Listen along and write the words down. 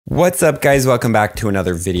What's up guys, welcome back to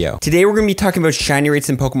another video. Today we're going to be talking about shiny rates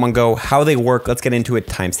in Pokemon Go, how they work. Let's get into it,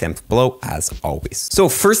 timestamps below as always. So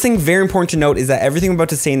first thing very important to note is that everything I'm about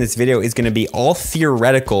to say in this video is going to be all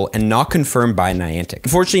theoretical and not confirmed by Niantic.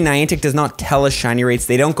 Unfortunately, Niantic does not tell us shiny rates.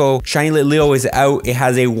 They don't go, shiny Litleo is out, it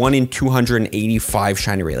has a 1 in 285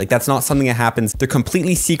 shiny rate. Like that's not something that happens. They're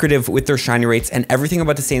completely secretive with their shiny rates, and everything I'm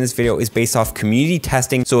about to say in this video is based off community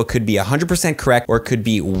testing. So it could be 100% correct or it could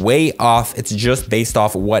be way off. It's just based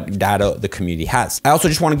off what data the community has. I also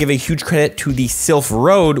just want to give a huge credit to the Silph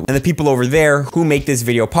Road and the people over there who make this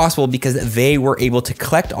video possible, because they were able to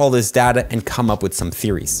collect all this data and come up with some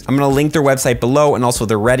theories. I'm going to link their website below and also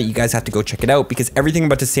their Reddit. You guys have to go check it out because everything I'm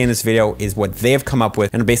about to say in this video is what they have come up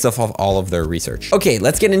with and based off of all of their research. Okay,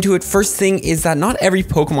 let's get into it. First thing is that not every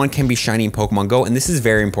Pokemon can be shiny in Pokemon Go, and this is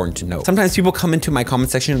very important to note. Sometimes people come into my comment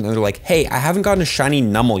section and they're like, hey, I haven't gotten a shiny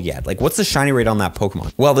Numel yet. Like, what's the shiny rate on that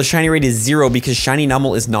Pokemon? Well, the shiny rate is 0 because shiny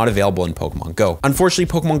Numel is not available in Pokemon Go. Unfortunately,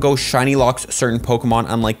 Pokemon Go shiny locks certain Pokemon,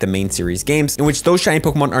 unlike the main series games, in which those shiny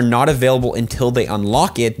Pokemon are not available until they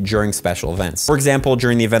unlock it during special events. For example,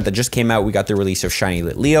 during the event that just came out, we got the release of shiny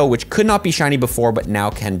Litleo, which could not be shiny before, but now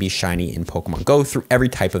can be shiny in Pokemon Go through every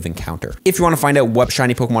type of encounter. If you want to find out what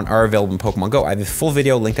shiny Pokemon are available in Pokemon Go, I have a full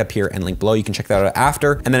video linked up here and linked below. You can check that out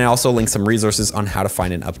after. And then I also link some resources on how to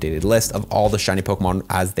find an updated list of all the shiny Pokemon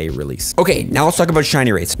as they release. Okay, now let's talk about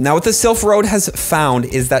shiny rates. Now what the Silph Road has found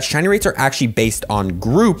is that shiny rates are actually based on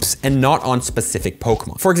groups and not on specific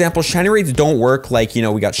Pokemon. For example, shiny rates don't work like, you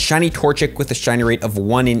know, we got shiny Torchic with a shiny rate of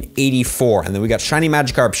 1 in 84, and then we got shiny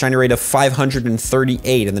Magikarp, shiny rate of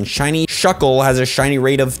 538, and then shiny Shuckle has a shiny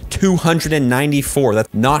rate of 294.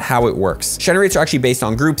 That's not how it works. Shiny rates are actually based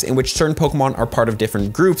on groups in which certain Pokemon are part of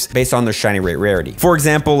different groups based on their shiny rate rarity. For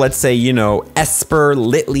example, let's say, you know, Esper,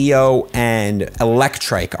 Litleo, and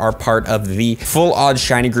Electrike are part of the full odds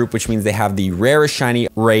shiny group, which means they have the rarest shiny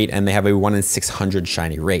rate and they have a 1 in 600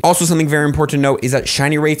 shiny rate. Also, something very important to note is that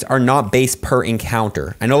shiny rates are not based per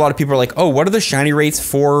encounter. I know a lot of people are like, oh, what are the shiny rates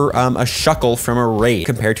for a Shuckle from a raid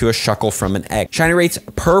compared to a Shuckle from an egg? Shiny rates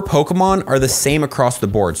per Pokemon are the same across the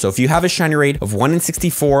board. So if you have a shiny rate of 1 in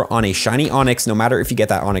 64 on a shiny Onix, no matter if you get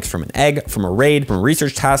that Onix from an egg, from a raid, from a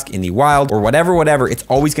research task in the wild, or whatever, it's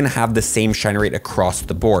always going to have the same shiny rate across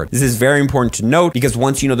the board. This is very important to note because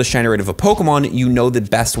once you know the shiny rate of a Pokemon, you know the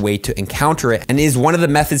best way to encounter it, and is one of the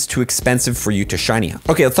methods too expensive for you to shiny up.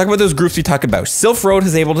 Okay, let's talk about those groups we talked about. Silph Road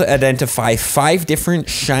is able to identify 5 different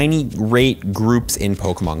shiny rate groups in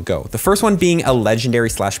Pokemon Go. The first one being a legendary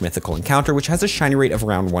 / mythical encounter, which has a shiny rate of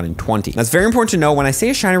around 1 in 20. Now, it's very important to know when I say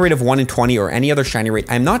a shiny rate of 1 in 20 or any other shiny rate,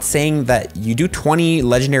 I'm not saying that you do 20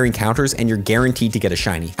 legendary encounters and you're guaranteed to get a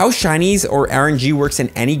shiny. How shinies or RNG works in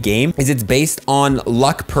any game is it's based on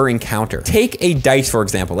luck per encounter. Take a dice, for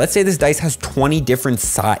example. Let's say this dice has 20 different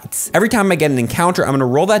sides. Every time I get an encounter, I'm going to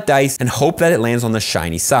roll that dice and hope that it lands on the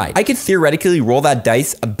shiny side. I could theoretically roll that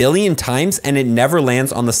dice a billion times and it never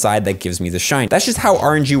lands on the side that gives me the shine. That's just how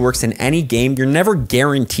RNG works in any game. You're never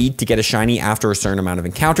guaranteed to get a shiny after a certain amount of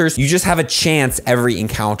encounters. You just have a chance every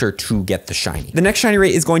encounter to get the shiny. The next shiny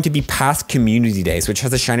rate is going to be past community days, which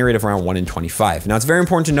has a shiny rate of around 1 in 25. Now, it's very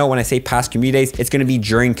important to know when I say past community days, it's going to be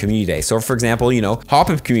during community day. So for example, you know,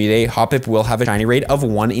 Hoppip community day, Hoppip will have a shiny rate of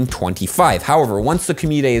 1 in 25. However, once the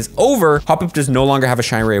community day is over, Hoppip does no longer have a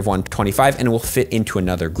shiny rate of 1 in 25 and it will fit into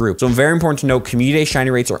another group. So very important to note, community day shiny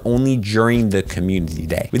rates are only during the community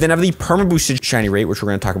day. We then have the perma boosted shiny rate, which we're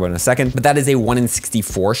going to talk about in a second, but that is a 1 in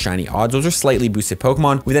 64 shiny odds. Those are slightly boosted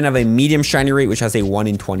Pokemon. We then have a medium shiny rate, which has a 1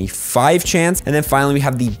 in 25 chance. And then finally, we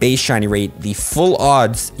have the base shiny rate, the full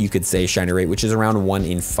odds, you could say, shiny rate, which is around 1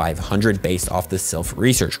 in 500 based off the Silph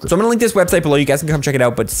research group. So I'm going to link this website below. You guys can come check it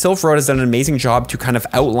out, but Silph Road has done an amazing job to kind of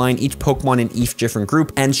outline each Pokemon in each different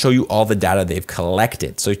group and show you all the data they've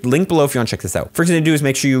collected. So link below if you want to check this out. First thing to do is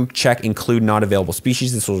make sure you check include not available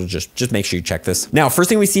species. This will just make sure you check this. Now, first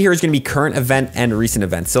thing we see here is going to be current event and recent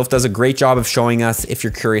event. Silph does a great job of showing us, if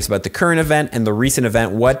you're curious about the current event and the recent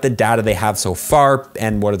event, what the data they have so far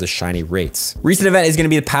and what are the shiny rates. Recent event is going to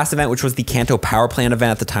be the past event, which was the Kanto Power Plant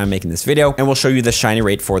event at the time of making this video, and we'll show you the shiny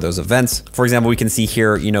rate for those events. For example, we can see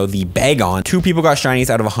here, you know, the Bagon, 2 people got shinies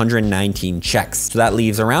out of 119 checks. So that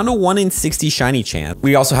leaves around a 1 in 60 shiny chance.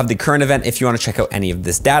 We also have the current event if you want to check out any of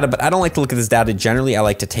this data, but I don't like to look at this data generally. I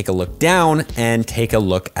like to take a look down and take a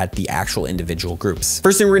look at the actual individual groups.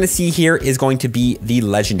 First thing we're going to see here is going to be the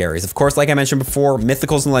legendaries. Of course, like I mentioned before,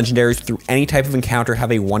 mythicals and legendaries through any type of encounter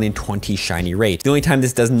have a 1 in 20 shiny rate. The only time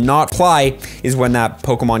this does not apply is when that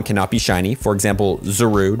Pokemon cannot be shiny. For example,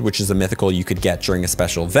 Zarude, which is a mythical you could get during a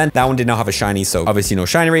special event. That one did not have a shiny, so obviously no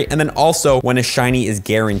shiny rate. And then also when a shiny is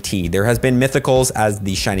guaranteed. There has been mythicals as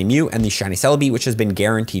the shiny Mew and the shiny Celebi, which has been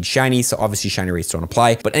guaranteed shiny, so obviously shiny shiny rates don't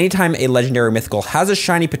apply. But anytime a legendary or mythical has a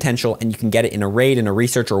shiny potential and you can get it in a raid, in a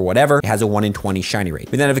research or whatever, it has a 1 in 20 shiny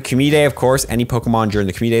rate. We then have a community day, of course. Any Pokemon during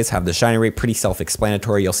the community days have the shiny rate, pretty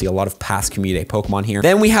self-explanatory. You'll see a lot of past community day Pokemon here.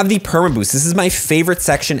 Then we have the perma boost. This is my favorite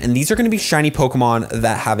section, and these are going to be shiny Pokemon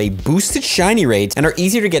that have a boosted shiny rate and are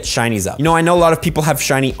easier to get shinies up. You know, I know a lot of people have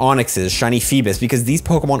shiny Onyxes, shiny Phoebus, because these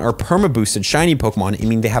Pokemon are perma boosted shiny Pokemon. I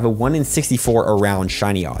mean, they have a 1 in 64 around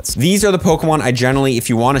shiny odds. These are the Pokemon I generally, if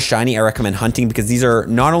you want a shiny, I recommend hunting, because these are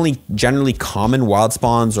not only generally common wild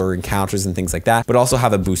spawns or encounters and things like that, but also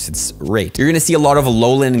have a boosted rate. You're going to see a lot of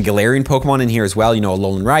Alolan and Galarian Pokemon in here as well. You know,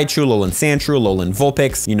 Alolan Raichu, Alolan Sandshrew, Alolan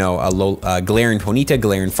Vulpix, you know, Galarian Ponyta,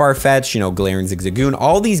 Galarian Farfetch, you know, Galarian Zigzagoon.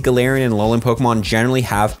 All these Galarian and Alolan Pokemon generally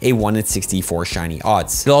have a 1 in 64 shiny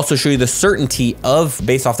odds. They'll also show you the certainty of,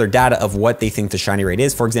 based off their data, of what they think the shiny rate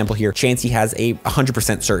is. For example, here, Chansey has a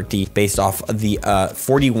 100% certainty based off of the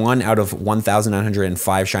 41 out of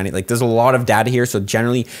 1,905 shiny. Like, there's a lot of data here, so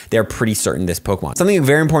generally they're pretty certain this Pokemon. Something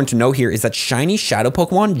very important to note here is that shiny shadow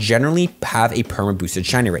Pokemon generally have a perma boosted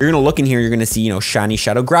shiny rate. You're gonna look in here, you're gonna see, you know, shiny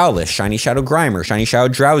Shadow Growlithe, shiny Shadow Grimer, shiny Shadow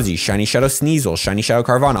Drowsy, shiny Shadow Sneasel, shiny Shadow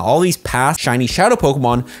Carvanha. All these past shiny shadow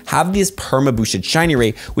Pokemon have this perma boosted shiny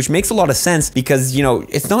rate, which makes a lot of sense because, you know,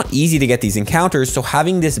 it's not easy to get these encounters, so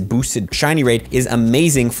having this boosted shiny rate is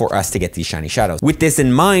amazing for us to get these shiny shadows. With this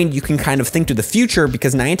in mind, you can kind of think to the future,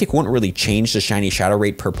 because Niantic won't really change the shiny shadow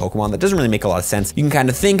rate per Pokemon. That doesn't really make a lot of sense. You can kind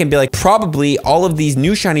of think and be like, probably all of these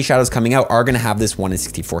new shiny shadows coming out are going to have this 1 in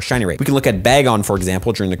 64 shiny rate. We can look at Bagon, for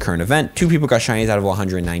example, during the current event. 2 people got shinies out of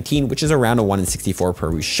 119, which is around a 1 in 64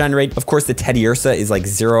 per boost shiny rate. Of course, the Teddiursa is like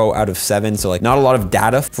 0 out of 7, so like not a lot of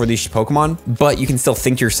data for these Pokemon, but you can still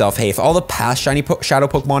think to yourself, hey, if all the past shiny shadow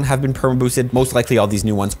Pokemon have been perma boosted, most likely all these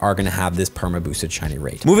new ones are going to have this perma boosted shiny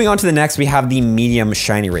rate. Moving on to the next, we have the medium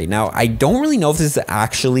shiny rate. Now, I don't really know if this is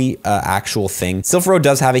actually an actual thing. Silph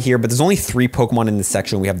does have it here, but there's only 3 Pokemon in this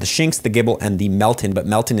section. We have the Shinx, the Gible, and the Melton, but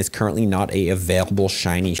Melton is currently not a available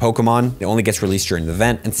shiny Pokemon. It only gets released during the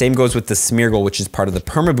event, and same goes with the Smeargle, which is part of the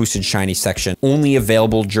perma boosted shiny section, only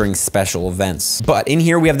available during special events. But in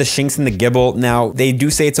here, we have the Shinx and the Gible. Now, they do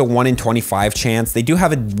say it's a 1 in 25 chance. They do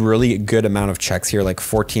have a really good amount of checks here, like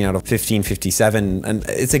 14 out of 1557, and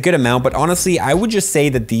it's a good amount, but honestly, I would just say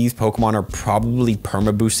that these Pokemon are probably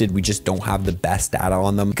perma boosted. We just don't have the best data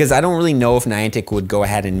on them, because I don't really know if Niantic would go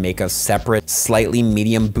ahead and make a separate, slightly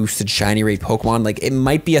medium boosted shiny rate Pokemon. Like, it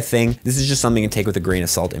might be a thing. This is just something to take with a grain of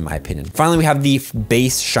salt, in my opinion. Finally, we have the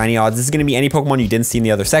base shiny odds. This is going to be any Pokemon you didn't see in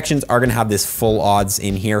the other sections are going to have this full odds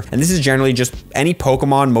in here, and this is generally just any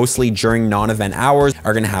Pokemon, mostly during non-event hours,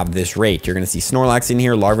 are going to have this rate. You're going to see Snorlax in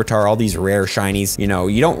here, Larvitar, all these rare shinies. You know,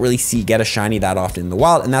 you don't really get a shiny that often in the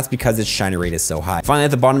wild, and that's because its shiny rate is so high. Finally,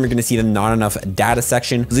 at the bottom, you're going to see the not enough data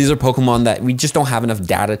section. These are Pokemon that we just don't have enough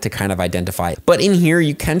data to kind of identify. But in here,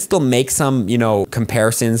 you can still make some, you know,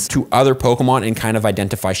 comparisons to other Pokemon and kind of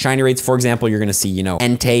identify shiny rates. For example, you're going to see, you know,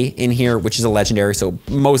 Entei in here, which is a legendary, so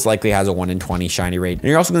most likely has a 1 in 20 shiny rate. And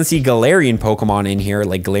you're also going to see Galarian Pokemon in here,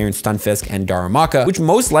 like Galarian Stunfisk and Darumaka, which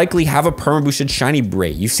most likely have a perma boosted shiny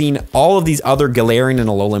rate. You've seen all of these other Galarian and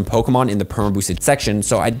Alolan Pokemon in the perma boosted section,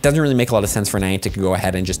 so it doesn't really make a lot of sense for Niantic to go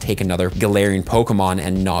ahead and just take another Galarian Pokemon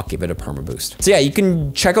and not give it a perma boost. So yeah, you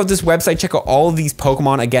can check out this website, check out all of these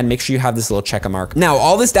Pokemon. Again, make sure you have this little check mark. Now,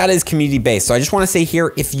 all this data is community based, so I just want to say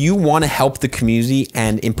here, if you want to help the community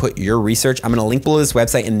and input your research, I'm going to link below this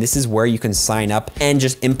website, and this is where you can sign up and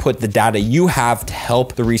just input the data you have to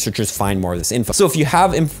help the researchers find more of this info. So if you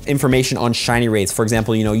have information on shiny rates, for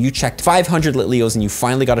example, you know, you checked 500 Litleos and you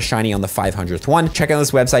finally got a shiny on the 500th one, check out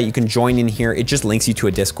this website. You can join in here. It just links you to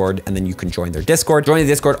a Discord, and then you can join their Discord, join the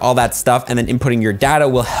Discord, all that stuff, and then inputting your data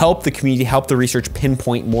will help the community, help the research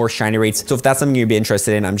pinpoint more shiny rates. So if that's something you'd be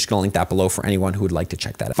interested in, I'm just going to link that below for anyone who would like to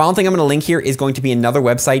check that out. Final thing I'm going to link here is going to be another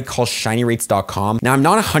website called shinyrates.com. Now, I'm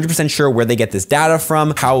not 100% sure where they get this data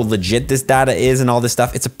from, how legit this data is and all this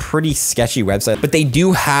stuff. It's a pretty sketchy website, but they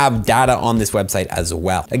do have data on this website as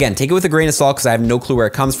well. Again, take it with a grain of salt because I have no clue where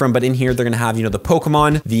it comes from, but in here, they're going to have, you know, the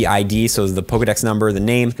Pokemon, the ID, so the Pokedex number, the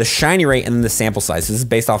name, the shiny rate, and then the sample size. So this is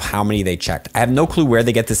based off how many they checked. I have no clue where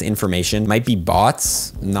they get this information. Might be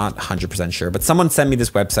bots, not 100% sure, but someone sent me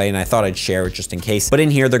this website and I thought I'd share it just in case. But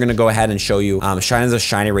in here, they're going to go ahead and show you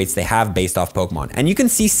shiny rates they have based off Pokemon. And you can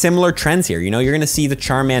see similar trends here. You know, you're going to see the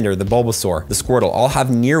Charmander, the Bulbasaur, the Squirtle all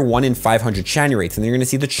have near 1 in 500 shiny rates. And you're going to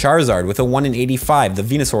see the Charizard with a 1 in 85, the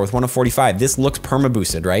Venusaur with 1 in 45. This looks perma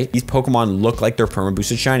boosted, right? These Pokemon look like they're perma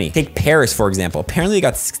boosted shiny. Take Paris, for example. Apparently they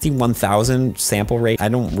got 61,000 sample rate. I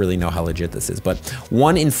don't really know how legit this is, but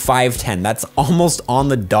 1 in 510. That's almost on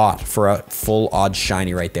the dot for a full odd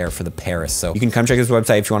shiny right there for the Paris. So you can come check this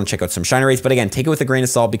website if you want to check out some shiny rates. But again, take it with a grain of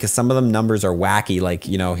salt because some of them numbers are wacky. Like,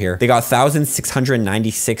 you know, know here. They got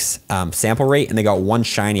 1,696 sample rate, and they got 1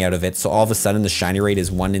 shiny out of it. So all of a sudden the shiny rate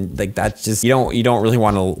is 1, and like that's just, you don't really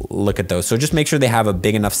want to look at those. So just make sure they have a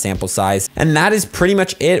big enough sample size. And that is pretty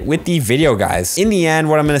much it with the video, guys. In the end,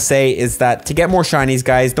 what I'm going to say is that to get more shinies,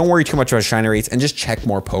 guys, don't worry too much about shiny rates and just check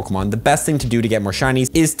more Pokemon. The best thing to do to get more shinies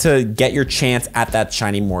is to get your chance at that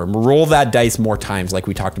shiny more. Roll that dice more times like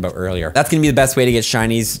we talked about earlier. That's going to be the best way to get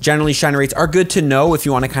shinies. Generally, shiny rates are good to know if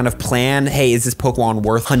you want to kind of plan, hey, is this Pokemon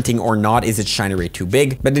worth hunting or not? Is its shiny rate too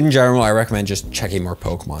big? But in general, I recommend just checking more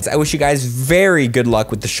Pokemon. So I wish you guys very good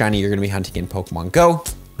luck with the shiny you're going to be hunting in Pokemon Go,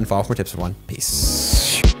 and follow for more tips for one. Peace.